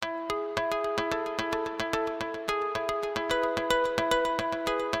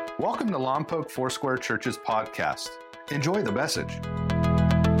Welcome to Lompoc Foursquare Church's podcast. Enjoy the message.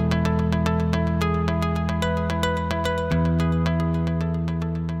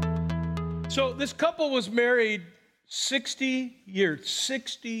 So this couple was married 60 years,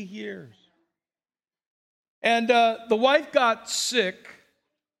 60 years. And the wife got sick,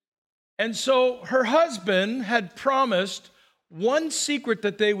 and so her husband had promised one secret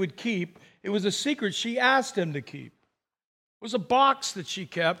that they would keep. It was a secret she asked him to keep. It was a box that she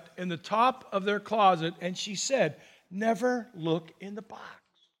kept in the top of their closet, and she said, never look in the box.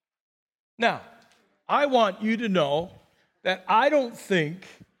 Now, I want you to know that I don't think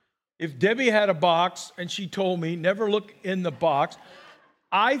if Debbie had a box and she told me, never look in the box,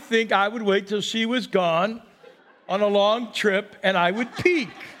 I think I would wait till she was gone on a long trip and I would peek.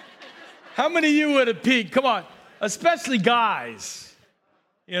 How many of you would have peeked? Come on, especially guys,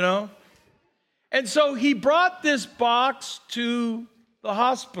 you know? And so he brought this box to the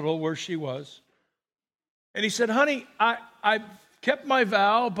hospital where she was. And he said, honey, I've kept my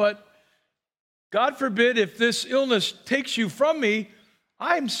vow, but God forbid if this illness takes you from me,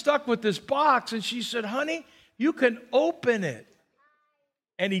 I'm stuck with this box. And she said, honey, you can open it.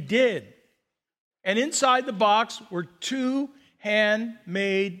 And he did. And inside the box were 2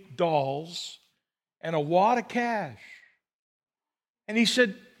 handmade dolls and a wad of cash. And he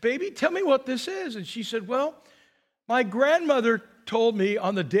said, baby, tell me what this is. And she said, well, my grandmother told me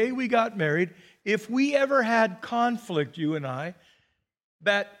on the day we got married, if we ever had conflict, you and I,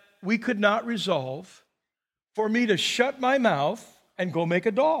 that we could not resolve, for me to shut my mouth and go make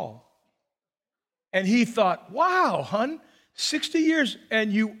a doll. And he thought, wow, hon, 60 years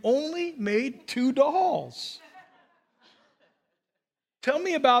and you only made 2 dolls. Tell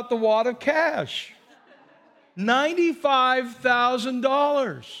me about the wad of cash.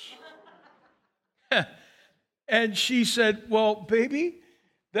 $95,000. And she said, well, baby,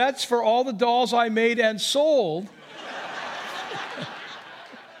 that's for all the dolls I made and sold.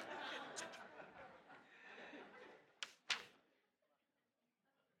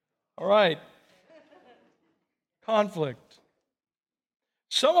 All right. Conflict.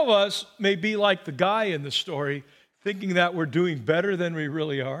 Some of us may be like the guy in the story, thinking that we're doing better than we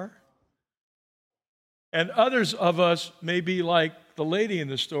really are. And others of us may be like the lady in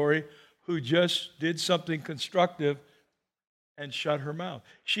the story who just did something constructive and shut her mouth.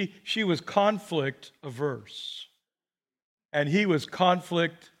 She was conflict averse, and he was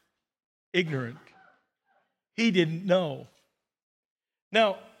conflict ignorant. He didn't know.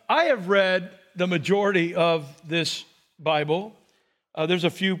 Now, I have read the majority of this Bible. There's a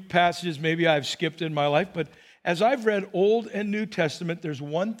few passages maybe I've skipped in my life, but as I've read Old and New Testament, there's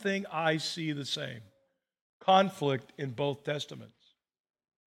one thing I see the same. Conflict in both testaments.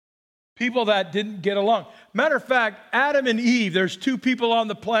 People that didn't get along. Matter of fact, Adam and Eve, there's 2 people on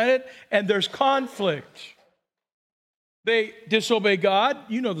the planet and there's conflict. They disobey God,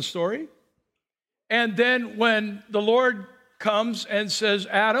 you know the story. And then when the Lord comes and says,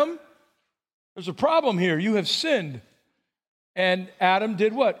 Adam, there's a problem here. You have sinned. And Adam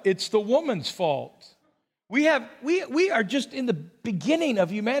did what? It's the woman's fault. We are just in the beginning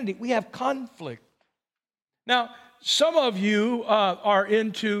of humanity. We have conflict. Now, some of you are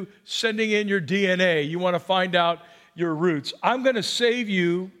into sending in your DNA. You want to find out your roots. I'm going to save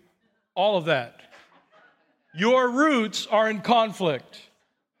you all of that. Your roots are in conflict.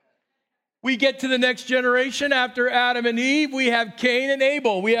 We get to the next generation after Adam and Eve. We have Cain and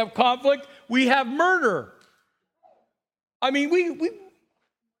Abel. We have conflict. We have murder. I mean,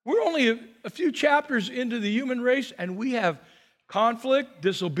 we're only a few chapters into the human race, and we have conflict,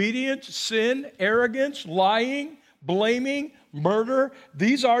 disobedience, sin, arrogance, lying, blaming, murder.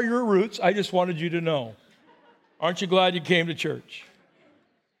 These are your roots. I just wanted you to know. Aren't you glad you came to church?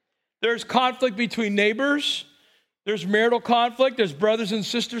 There's conflict between neighbors. There's marital conflict. There's brothers and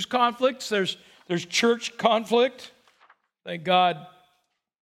sisters conflicts. There's church conflict. Thank God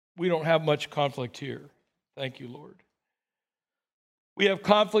we don't have much conflict here. Thank you, Lord. We have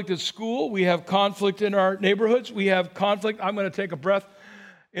conflict at school. We have conflict in our neighborhoods. We have conflict. I'm going to take a breath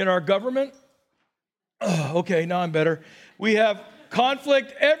in our government. Okay, now I'm better. We have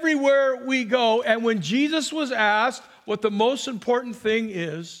conflict everywhere we go. And when Jesus was asked what the most important thing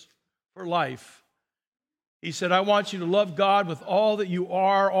is for life, he said, I want you to love God with all that you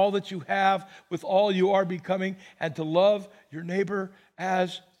are, all that you have, with all you are becoming, and to love your neighbor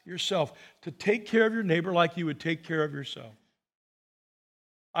as yourself. To take care of your neighbor like you would take care of yourself.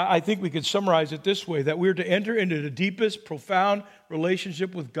 I think we could summarize it this way, that we're to enter into the deepest, profound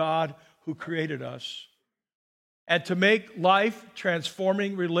relationship with God who created us, and to make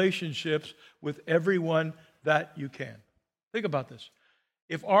life-transforming relationships with everyone that you can. Think about this.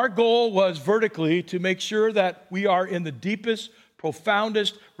 if our goal was vertically to make sure that we are in the deepest,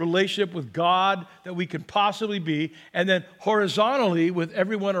 profoundest relationship with God that we can possibly be, and then horizontally with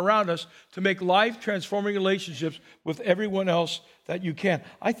everyone around us to make life-transforming relationships with everyone else that you can,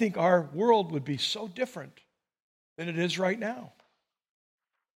 I think our world would be so different than it is right now.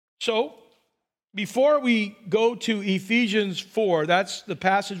 So, before we go to Ephesians 4, that's the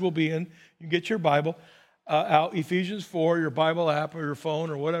passage we'll be in. You can get your Bible out, Ephesians 4, your Bible app or your phone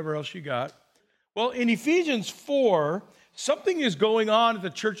or whatever else you got. Well, in Ephesians 4, something is going on at the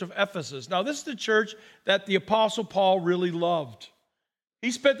church of Ephesus. Now, this is the church that the Apostle Paul really loved.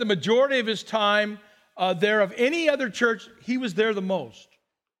 He spent the majority of his time there. Of any other church, he was there the most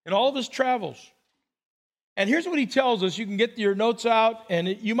in all of his travels. And here's what he tells us. You can get your notes out, and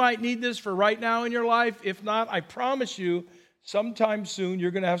you might need this for right now in your life. If not, I promise you, sometime soon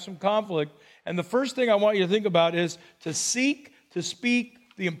you're going to have some conflict. And the first thing I want you to think about is to seek to speak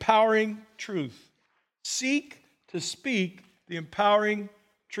the empowering truth. Seek to speak the empowering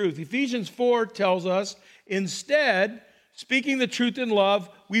truth. Ephesians 4 tells us, instead, speaking the truth in love,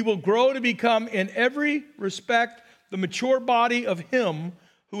 we will grow to become in every respect the mature body of Him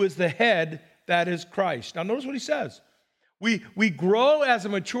who is the head, that is Christ. Now notice what he says. We grow as a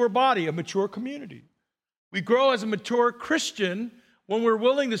mature body, a mature community. We grow as a mature Christian when we're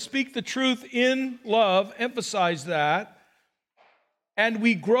willing to speak the truth in love, emphasize that, and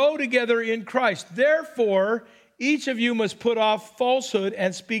we grow together in Christ. Therefore, each of you must put off falsehood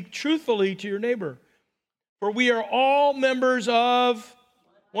and speak truthfully to your neighbor. For we are all members of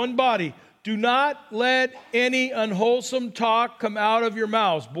one body. Do not let any unwholesome talk come out of your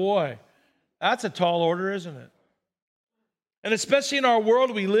mouths. Boy, that's a tall order, isn't it? And especially in our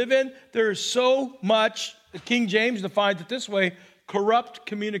world we live in, there is so much, the King James defines it this way, corrupt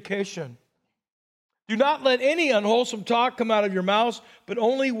communication. Do not let any unwholesome talk come out of your mouths, but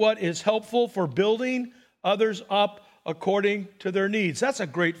only what is helpful for building others up according to their needs. That's a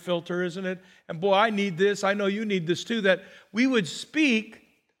great filter, isn't it? And boy, I need this. I know you need this too, that we would speak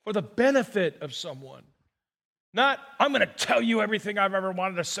for the benefit of someone. Not, I'm going to tell you everything I've ever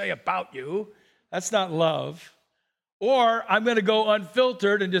wanted to say about you. That's not love. Or I'm going to go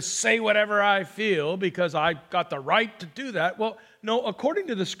unfiltered and just say whatever I feel because I got the right to do that. Well, no, according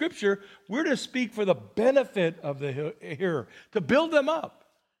to the Scripture, we're to speak for the benefit of the hearer, to build them up.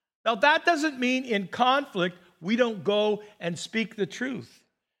 Now, that doesn't mean in conflict we don't go and speak the truth.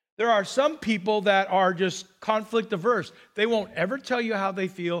 There are some people that are just conflict averse. They won't ever tell you how they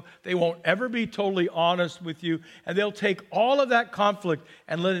feel. They won't ever be totally honest with you. And they'll take all of that conflict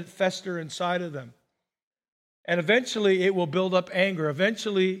and let it fester inside of them. And eventually it will build up anger.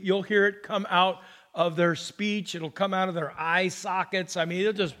 Eventually you'll hear it come out of their speech. It'll come out of their eye sockets. I mean,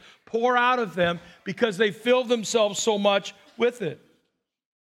 it'll just pour out of them because they fill themselves so much with it.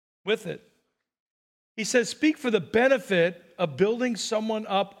 With it. He says, speak for the benefit of building someone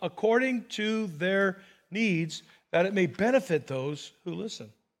up according to their needs, that it may benefit those who listen.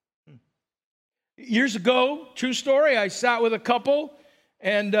 Years ago, true story, I sat with a couple,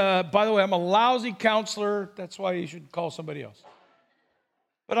 and by the way, I'm a lousy counselor. That's why you should call somebody else.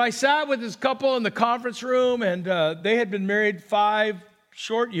 But I sat with this couple in the conference room, and they had been married 5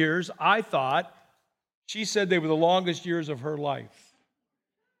 short years, I thought. She said they were the longest years of her life.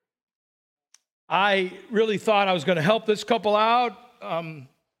 I really thought I was going to help this couple out.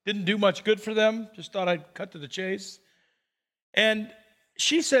 Didn't do much good for them. Just thought I'd cut to the chase. And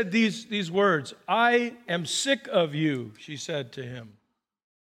she said these words, I am sick of you, she said to him.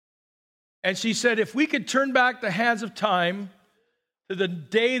 And she said, if we could turn back the hands of time to the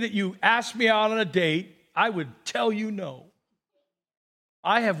day that you asked me out on a date, I would tell you no.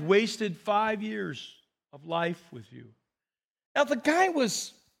 I have wasted 5 years of life with you. Now, the guy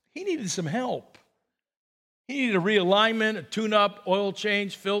he needed some help. He needed a realignment, a tune-up, oil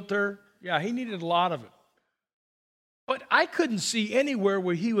change, filter. Yeah, he needed a lot of it. But I couldn't see anywhere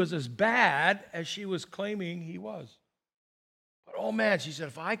where he was as bad as she was claiming he was. But oh man, she said,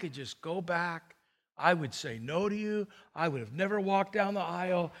 if I could just go back, I would say no to you. I would have never walked down the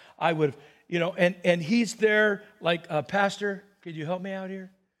aisle. I would have, and he's there like, Pastor, could you help me out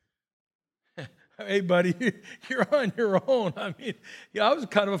here? Hey, buddy, you're on your own. I mean, I was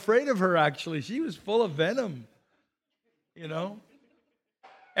kind of afraid of her, actually. She was full of venom,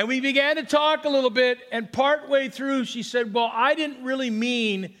 And we began to talk a little bit, and partway through, she said, well, I didn't really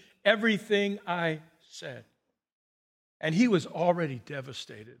mean everything I said. And he was already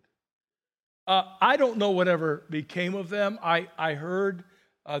devastated. I don't know whatever became of them. I heard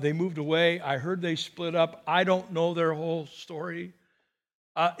they moved away. I heard they split up. I don't know their whole story.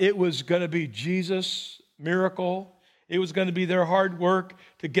 It was going to be Jesus' miracle. It was going to be their hard work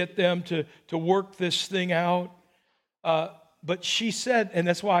to get them to work this thing out. But she said, and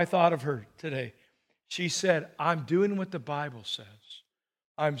that's why I thought of her today. She said, I'm doing what the Bible says.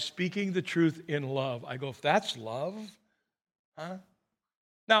 I'm speaking the truth in love. I go, if that's love, huh?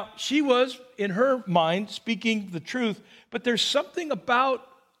 Now, she was, in her mind, speaking the truth, but there's something about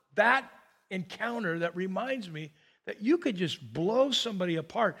that encounter that reminds me that you could just blow somebody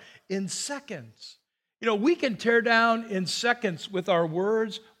apart in seconds. You know, we can tear down in seconds with our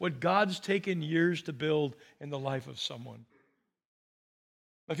words what God's taken years to build in the life of someone.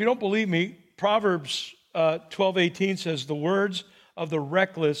 If you don't believe me, Proverbs 12:18 says, the words of the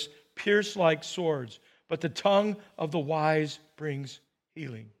reckless pierce like swords, but the tongue of the wise brings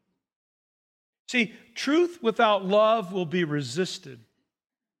healing. See, truth without love will be resisted.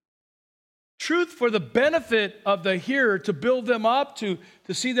 Truth for the benefit of the hearer, to build them up, to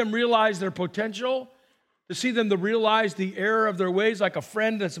see them realize their potential, to see them to realize the error of their ways, like a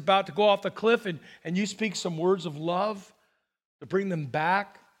friend that's about to go off the cliff and you speak some words of love to bring them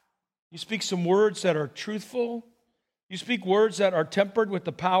back. You speak some words that are truthful. You speak words that are tempered with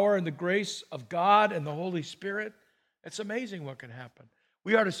the power and the grace of God and the Holy Spirit. It's amazing what can happen.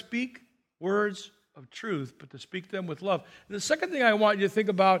 We are to speak words of truth, but to speak them with love. And the second thing I want you to think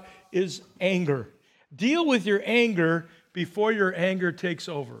about is anger. Deal with your anger before your anger takes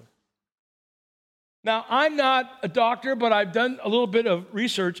over. Now, I'm not a doctor, but I've done a little bit of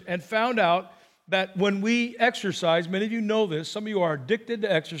research and found out that when we exercise, many of you know this, some of you are addicted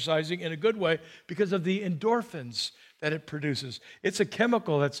to exercising in a good way because of the endorphins that it produces. It's a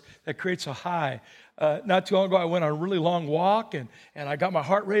chemical that creates a high. Not too long ago, I went on a really long walk, and I got my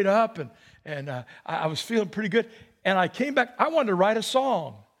heart rate up, and I was feeling pretty good. And I came back. I wanted to write a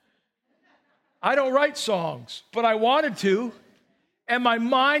song. I don't write songs, but I wanted to. And my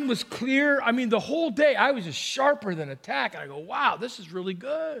mind was clear. I mean, the whole day, I was just sharper than a tack. And I go, wow, this is really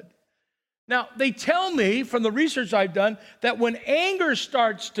good. Now, they tell me from the research I've done that when anger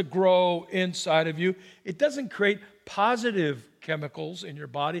starts to grow inside of you, it doesn't create positive chemicals in your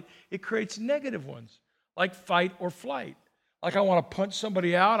body. It creates negative ones, like fight or flight. Like I want to punch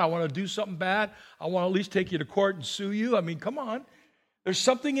somebody out. I want to do something bad. I want to at least take you to court and sue you. I mean, come on. There's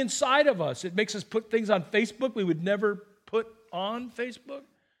something inside of us. It makes us put things on Facebook we would never put on Facebook.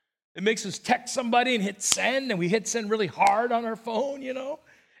 It makes us text somebody and hit send, and we hit send really hard on our phone, you know.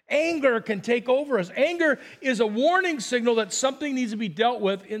 Anger can take over us. Anger is a warning signal that something needs to be dealt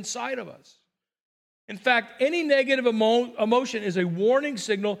with inside of us. In fact, any negative emotion is a warning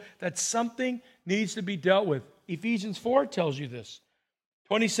signal that something needs to be dealt with. Ephesians 4 tells you this.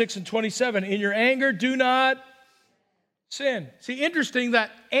 26 and 27, in your anger, do not sin. See, interesting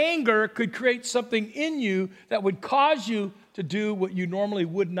that anger could create something in you that would cause you to do what you normally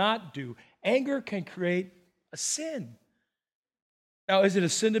would not do. Anger can create a sin. Now, is it a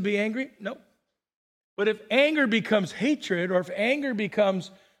sin to be angry? No. But if anger becomes hatred, or if anger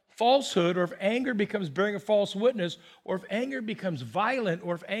becomes falsehood, or if anger becomes bearing a false witness, or if anger becomes violent,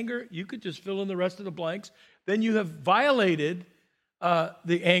 or if anger, you could just fill in the rest of the blanks, then you have violated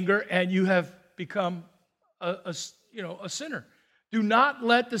the anger and you have become a sinner. Do not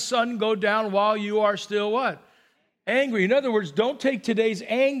let the sun go down while you are still what? Angry. In other words, don't take today's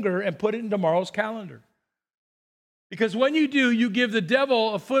anger and put it in tomorrow's calendar. Because when you do, you give the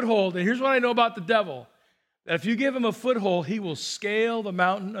devil a foothold. And here's what I know about the devil. That if you give him a foothold, he will scale the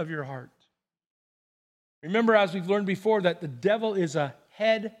mountain of your heart. Remember, as we've learned before, that the devil is a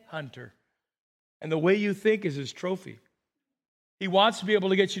head hunter. And the way you think is his trophy. He wants to be able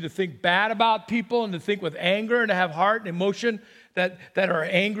to get you to think bad about people and to think with anger and to have heart and emotion that are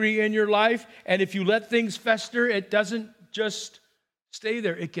angry in your life. And if you let things fester, it doesn't just stay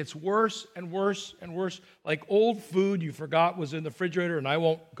there. It gets worse and worse and worse, like old food you forgot was in the refrigerator, and I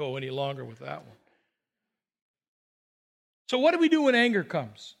won't go any longer with that one. So what do we do when anger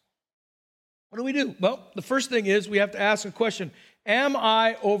comes? What do we do? Well, the first thing is we have to ask a question. Am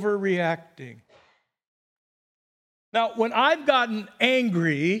I overreacting? Now, when I've gotten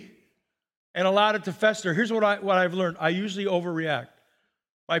angry and allowed it to fester, here's what I've learned. I usually overreact.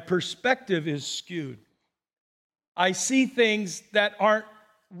 My perspective is skewed. I see things that aren't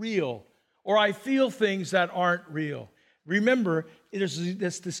real, or I feel things that aren't real. Remember, there's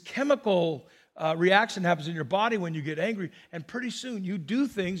this chemical reaction happens in your body when you get angry, and pretty soon you do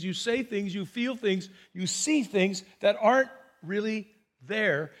things, you say things, you feel things, you see things that aren't really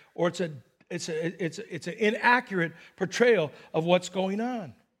there, or it's an inaccurate portrayal of what's going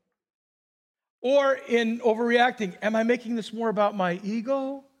on. Or in overreacting, am I making this more about my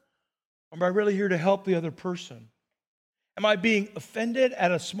ego? Or am I really here to help the other person? Am I being offended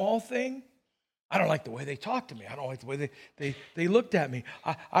at a small thing? I don't like the way they talked to me. I don't like the way they looked at me.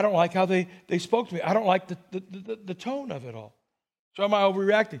 I don't like how they spoke to me. I don't like the tone of it all. So am I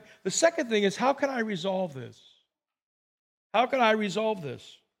overreacting? The second thing is, how can I resolve this? How can I resolve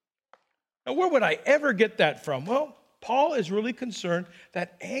this? Now, where would I ever get that from? Well, Paul is really concerned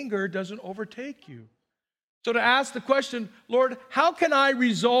that anger doesn't overtake you. So to ask the question, Lord, how can I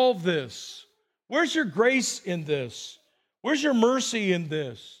resolve this? Where's your grace in this? Where's your mercy in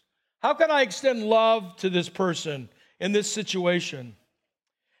this? How can I extend love to this person in this situation?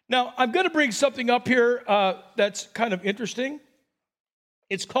 Now, I'm going to bring something up here that's kind of interesting.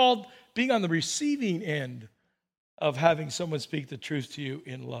 It's called being on the receiving end of having someone speak the truth to you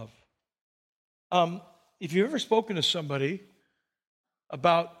in love. If you've ever spoken to somebody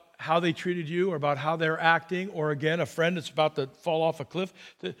about how they treated you or about how they're acting, or again, a friend that's about to fall off a cliff,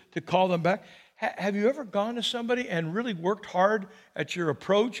 to call them back, have you ever gone to somebody and really worked hard at your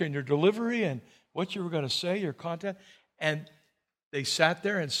approach and your delivery and what you were going to say, your content, and they sat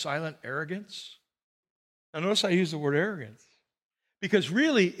there in silent arrogance? Now, notice I use the word arrogance. Because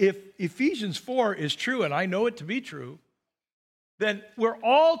really, if Ephesians 4 is true, and I know it to be true, then we're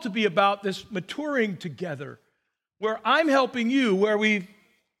all to be about this maturing together, where I'm helping you, where we've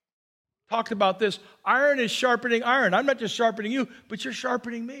talked about this. Iron is sharpening iron. I'm not just sharpening you, but you're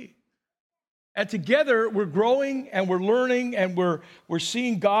sharpening me. And together, we're growing and we're learning and we're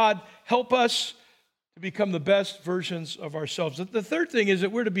seeing God help us to become the best versions of ourselves. The third thing is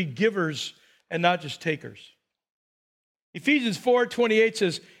that we're to be givers and not just takers. Ephesians 4:28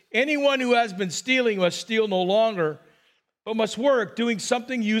 says, anyone who has been stealing must steal no longer, but must work, doing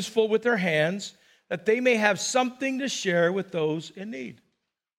something useful with their hands, that they may have something to share with those in need.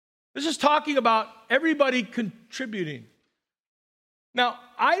 This is talking about everybody contributing. Now,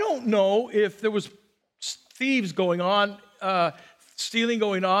 I don't know if there was thieves going on, stealing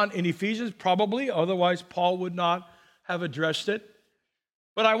going on in Ephesians, probably, otherwise Paul would not have addressed it.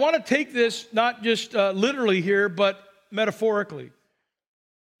 But I want to take this not just literally here, but metaphorically,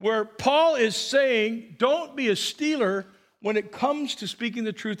 where Paul is saying, don't be a stealer when it comes to speaking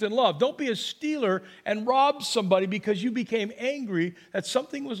the truth in love. Don't be a stealer and rob somebody because you became angry that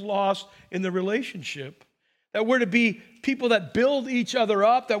something was lost in the relationship. That we're to be people that build each other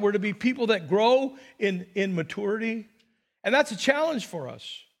up, that we're to be people that grow in maturity. And that's a challenge for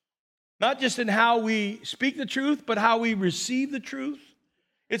us. Not just in how we speak the truth, but how we receive the truth.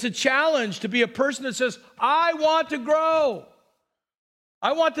 It's a challenge to be a person that says, I want to grow.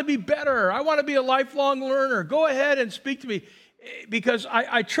 I want to be better. I want to be a lifelong learner. Go ahead and speak to me because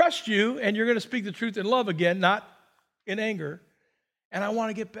I trust you and you're going to speak the truth in love again, not in anger. And I want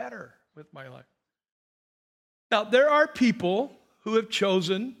to get better with my life. Now, there are people who have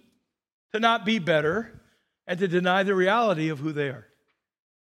chosen to not be better and to deny the reality of who they are.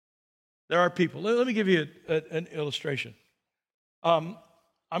 There are people. Let me give you an illustration.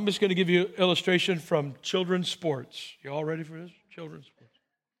 I'm just going to give you an illustration from children's sports. You all ready for this? Children's sports.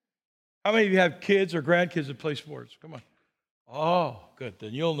 How many of you have kids or grandkids that play sports? Come on. Oh, good.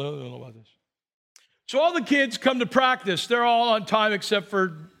 Then you'll know about this. So all the kids come to practice. They're all on time except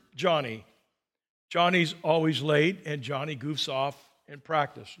for Johnny. Johnny's always late, and Johnny goofs off in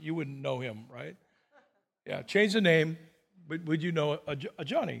practice. You wouldn't know him, right? Yeah, change the name. But would you know a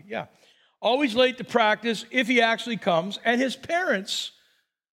Johnny? Yeah. Always late to practice if he actually comes. And his parents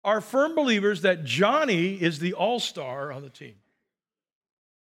are firm believers that Johnny is the all-star on the team.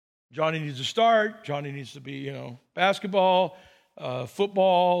 Johnny needs to start. Johnny needs to be, basketball,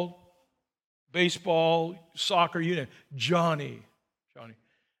 football, baseball, soccer, Johnny.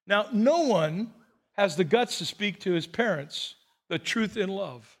 Now, no one has the guts to speak to his parents the truth in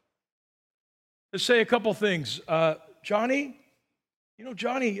love. To say a couple things. Johnny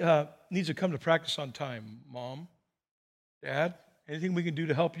needs to come to practice on time. Mom, Dad, anything we can do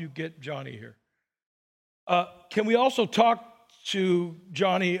to help you get Johnny here? Can we also talk to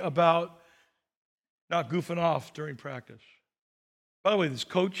Johnny about not goofing off during practice? By the way, this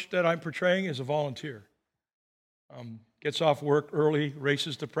coach that I'm portraying is a volunteer. Gets off work early,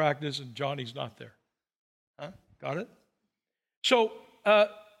 races to practice, and Johnny's not there. Huh? Got it? So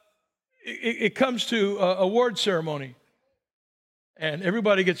it comes to award ceremony, and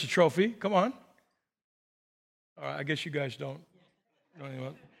everybody gets a trophy. Come on. All right, I guess you guys don't know anything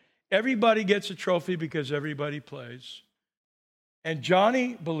about it. Everybody gets a trophy because everybody plays. And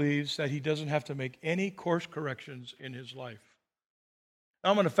Johnny believes that he doesn't have to make any course corrections in his life. Now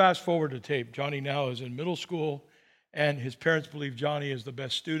I'm going to fast forward the tape. Johnny now is in middle school, and his parents believe Johnny is the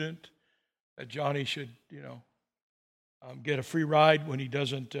best student, that Johnny should, get a free ride when he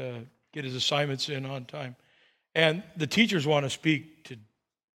doesn't get his assignments in on time. And the teachers want to speak to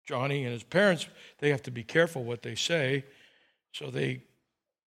Johnny and his parents, they have to be careful what they say. So they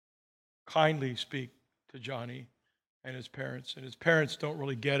kindly speak to Johnny and his parents. And his parents don't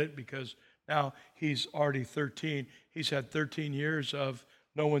really get it because now he's already 13. He's had 13 years of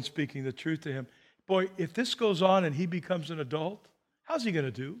no one speaking the truth to him. Boy, if this goes on and he becomes an adult, how's he going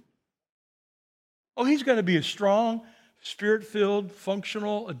to do? Oh, he's going to be a strong, spirit-filled,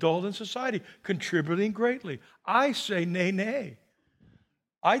 functional adult in society, contributing greatly. I say nay, nay.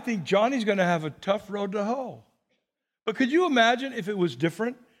 I think Johnny's going to have a tough road to hoe. But could you imagine if it was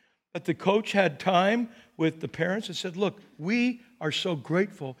different? That the coach had time with the parents and said, look, we are so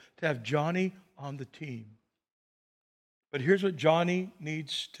grateful to have Johnny on the team. But here's what Johnny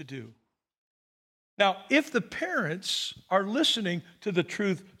needs to do. Now, if the parents are listening to the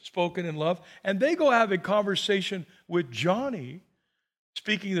truth spoken in love, and they go have a conversation with Johnny,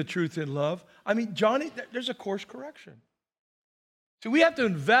 speaking the truth in love, I mean, Johnny, there's a course correction. So we have to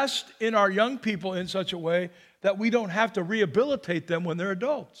invest in our young people in such a way that we don't have to rehabilitate them when they're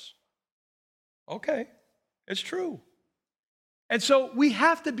adults. Okay, it's true. And so we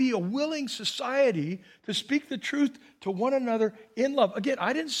have to be a willing society to speak the truth to one another in love. Again,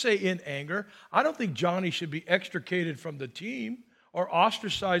 I didn't say in anger. I don't think Johnny should be extricated from the team or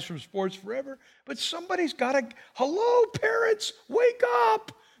ostracized from sports forever. But somebody's got to, hello, parents, wake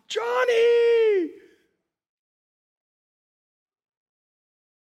up, Johnny.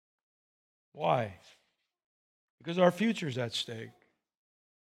 Why? Because our future's at stake.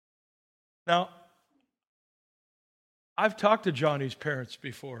 Now, I've talked to Johnny's parents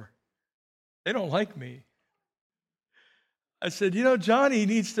before. They don't like me. I said, Johnny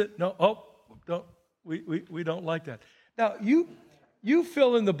needs to, we don't like that. Now, you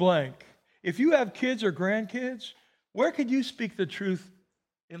fill in the blank. If you have kids or grandkids, where could you speak the truth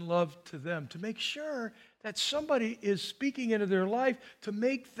in love to them to make sure that somebody is speaking into their life to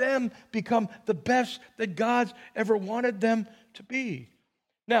make them become the best that God's ever wanted them to be?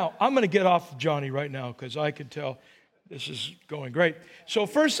 Now, I'm going to get off Johnny right now because I can tell this is going great. So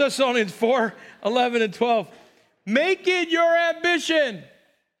 1 Thessalonians 4, 11 and 12. Make it your ambition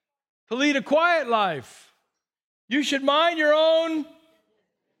to lead a quiet life. You should mind your own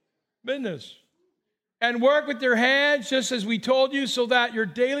business and work with your hands just as we told you so that your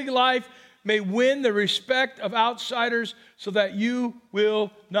daily life may win the respect of outsiders so that you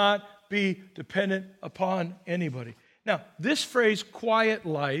will not be dependent upon anybody. Now, this phrase, quiet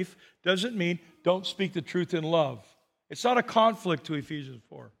life, doesn't mean don't speak the truth in love. It's not a conflict to Ephesians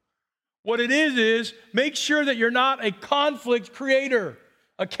 4. What it is make sure that you're not a conflict creator,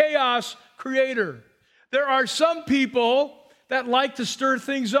 a chaos creator. There are some people that like to stir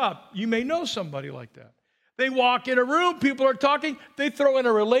things up. You may know somebody like that. They walk in a room, people are talking, they throw in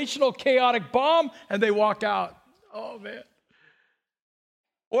a relational chaotic bomb, and they walk out. Oh, man.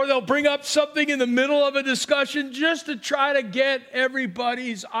 Or they'll bring up something in the middle of a discussion just to try to get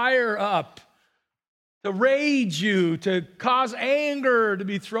everybody's ire up, to rage you, to cause anger to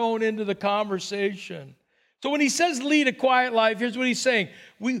be thrown into the conversation. So when he says lead a quiet life, here's what he's saying.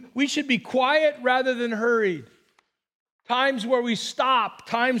 We should be quiet rather than hurried. Times where we stop,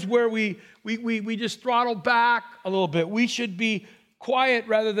 times where we just throttle back a little bit. We should be quiet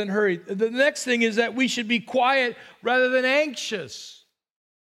rather than hurried. The next thing is that we should be quiet rather than anxious.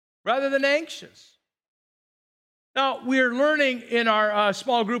 Rather than anxious. Now, we're learning in our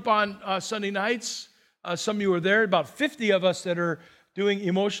small group on Sunday nights. Some of you are there, about 50 of us that are doing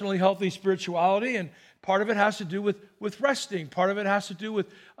emotionally healthy spirituality, and part of it has to do with resting. Part of it has to do with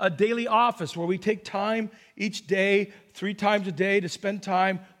a daily office where we take time each day, 3 times a day, to spend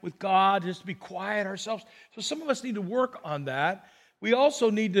time with God, just to be quiet ourselves. So some of us need to work on that. We also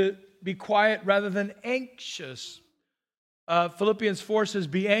need to be quiet rather than anxious. Philippians 4 says,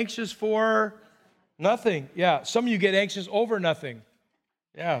 be anxious for nothing. Yeah, some of you get anxious over nothing.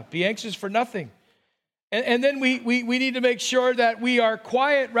 Yeah, be anxious for nothing. And then we need to make sure that we are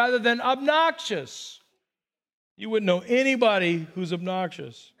quiet rather than obnoxious. You wouldn't know anybody who's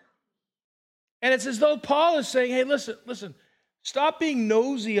obnoxious. And it's as though Paul is saying, hey, listen, stop being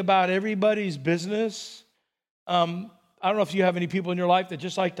nosy about everybody's business. I don't know if you have any people in your life that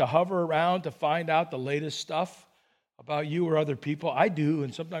just like to hover around to find out the latest stuff about you or other people. I do,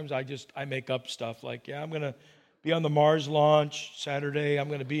 and sometimes I make up stuff like, I'm going to be on the Mars launch Saturday. I'm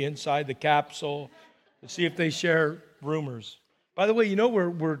going to be inside the capsule to see if they share rumors. By the way,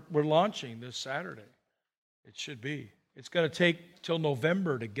 we're launching this Saturday. It should be. It's going to take till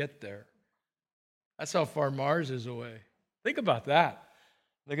November to get there. That's how far Mars is away. Think about that.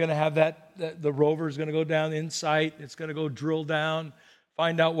 They're going to have the rover is going to go down InSight. It's going to go drill down,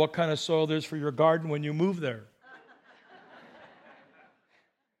 find out what kind of soil there's for your garden when you move there.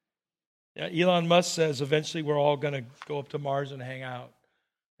 Yeah, Elon Musk says eventually we're all going to go up to Mars and hang out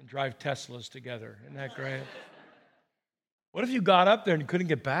and drive Teslas together. Isn't that great? What if you got up there and you couldn't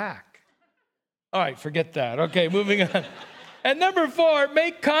get back? All right, forget that. Okay, moving on. And number 4,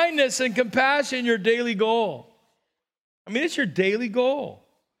 make kindness and compassion your daily goal. I mean, it's your daily goal.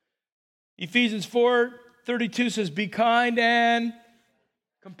 Ephesians 4:32 says, be kind and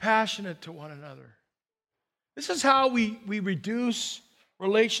compassionate to one another. This is how we reduce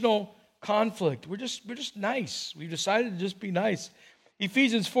relational conflict. We're just nice. We've decided to just be nice.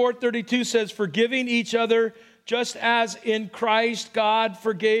 Ephesians 4:32 says, forgiving each other just as in Christ God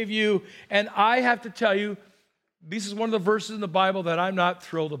forgave you. And I have to tell you, this is one of the verses in the Bible that I'm not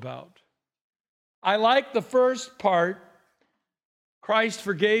thrilled about. I like the first part, Christ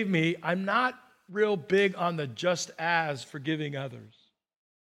forgave me. I'm not real big on the just as forgiving others.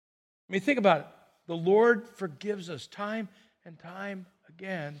 I mean, think about it. The Lord forgives us time and time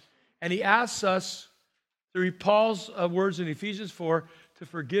again. And he asks us, through Paul's words in Ephesians 4, to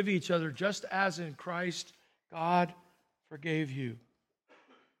forgive each other just as in Christ God forgave you.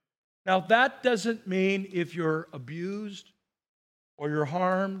 Now, that doesn't mean if you're abused or you're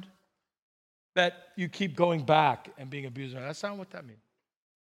harmed that you keep going back and being abused. That's not what that means.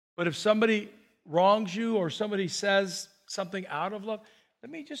 But if somebody wrongs you or somebody says something out of love,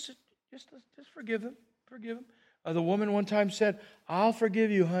 let me just forgive them. Forgive them. The woman one time said, I'll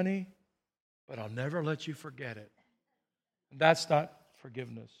forgive you, honey, but I'll never let you forget it. And that's not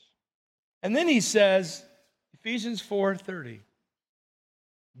forgiveness. And then he says, Ephesians 4:30,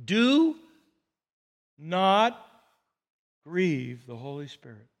 do not grieve the Holy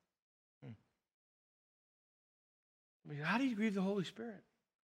Spirit. I mean, how do you grieve the Holy Spirit?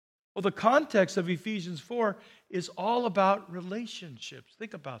 Well, the context of Ephesians 4 is all about relationships.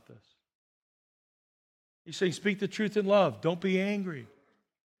 Think about this. He's saying, speak the truth in love. Don't be angry.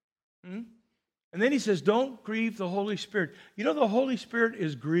 And then he says, don't grieve the Holy Spirit. You know, the Holy Spirit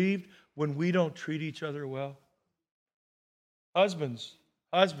is grieved when we don't treat each other well. Husbands.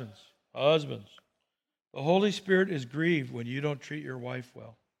 The Holy Spirit is grieved when you don't treat your wife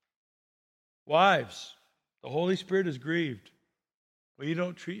well. Wives, the Holy Spirit is grieved when you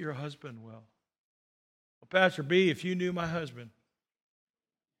don't treat your husband well. Well, Pastor B, if you knew my husband.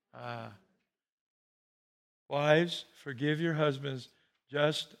 Wives, forgive your husbands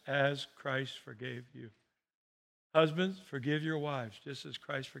just as Christ forgave you. Husbands, forgive your wives just as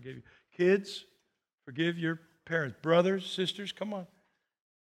Christ forgave you. Kids, forgive your parents. Brothers, sisters, come on.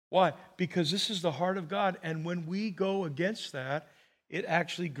 Why? Because this is the heart of God, and when we go against that, it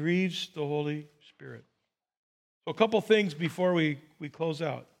actually grieves the Holy Spirit. So a couple things before we close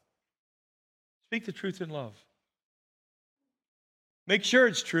out. Speak the truth in love. Make sure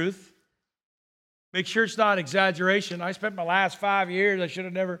it's truth. Make sure it's not exaggeration. I spent my last 5 years, I should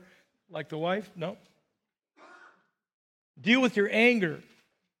have never, like the wife. No. Deal with your anger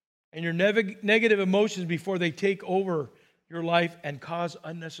and your negative emotions before they take over your life and cause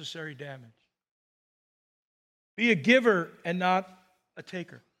unnecessary damage. Be a giver and not a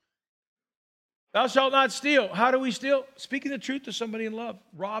taker. Thou shalt not steal. How do we steal? Speaking the truth to somebody in love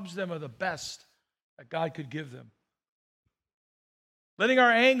robs them of the best that God could give them. Letting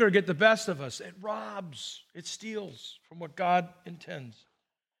our anger get the best of us, it robs, it steals from what God intends.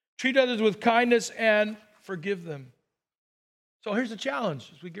 Treat others with kindness and forgive them. So here's the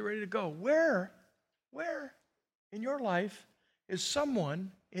challenge as we get ready to go. Where in your life is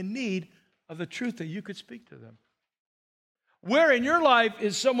someone in need of the truth that you could speak to them? Where in your life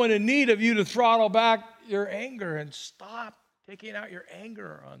is someone in need of you to throttle back your anger and stop taking out your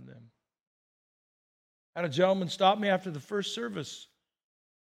anger on them? I had a gentleman stop me after the first service,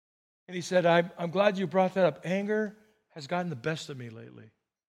 and he said, I'm glad you brought that up. Anger has gotten the best of me lately.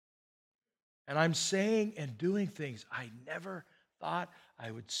 And I'm saying and doing things I never thought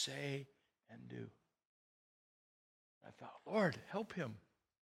I would say and do. I thought, Lord, help him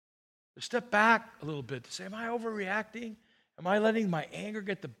to step back a little bit, to say, am I overreacting? Am I letting my anger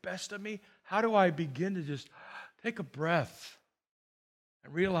get the best of me? How do I begin to just take a breath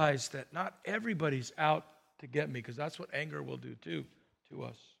and realize that not everybody's out to get me, because that's what anger will do too to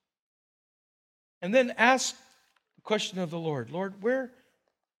us. And then ask the question of the Lord, Lord, where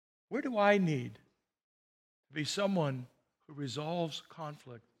do I need to be someone who resolves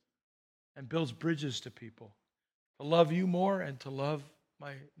conflict and builds bridges to people, to love you more and to love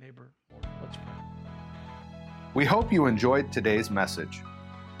my neighbor more? Let's pray. We hope you enjoyed today's message.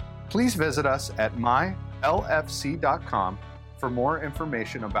 Please visit us at mylfc.com for more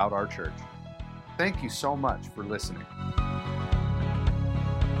information about our church. Thank you so much for listening.